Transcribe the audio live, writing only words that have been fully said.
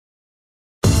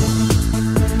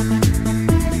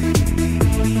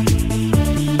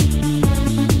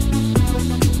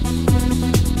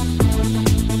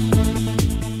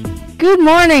Good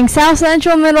morning, South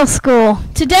Central Middle School.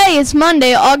 Today is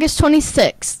Monday, August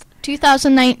 26th,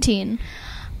 2019.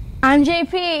 I'm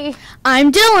JP.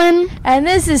 I'm Dylan. And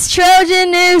this is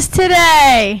Trojan News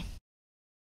Today.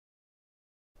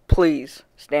 Please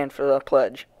stand for the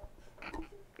pledge.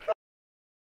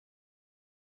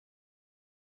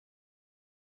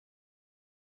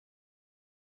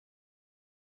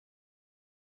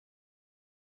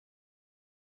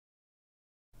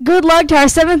 Good luck to our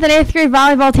 7th and 8th grade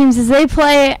volleyball teams as they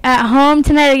play at home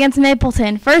tonight against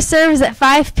Mapleton. First serve is at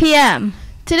 5 p.m.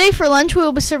 Today for lunch we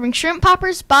will be serving shrimp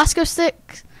poppers, Bosco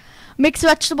sticks, mixed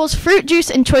vegetables, fruit juice,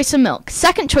 and choice of milk.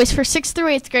 Second choice for 6th through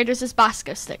 8th graders is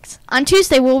Bosco sticks. On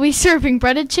Tuesday we'll be serving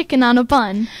breaded chicken on a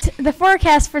bun. The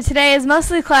forecast for today is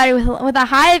mostly cloudy with a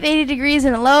high of 80 degrees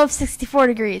and a low of 64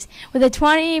 degrees, with a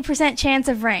 20% chance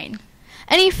of rain.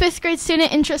 Any 5th grade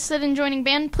student interested in joining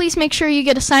band, please make sure you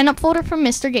get a sign-up folder from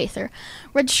Mr. Gaither.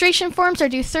 Registration forms are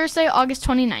due Thursday, August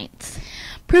 29th.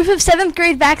 Proof of 7th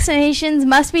grade vaccinations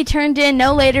must be turned in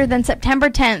no later than September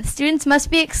 10th. Students must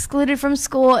be excluded from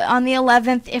school on the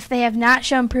 11th if they have not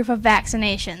shown proof of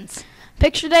vaccinations.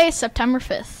 Picture Day is September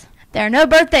 5th. There are no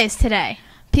birthdays today.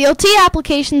 PLT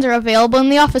applications are available in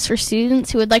the office for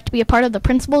students who would like to be a part of the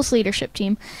principal's leadership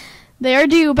team. They are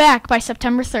due back by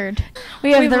September 3rd.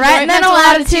 We have the right mental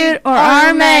attitude or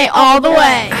RMA all the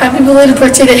way. Happy belated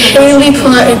birthday to Haley,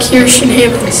 Paula, and Kirsten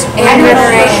Hammonds. And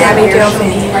Renee, happy Joe.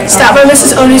 Stop by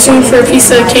Mrs. Onizun for a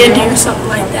piece of candy or something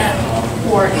like that.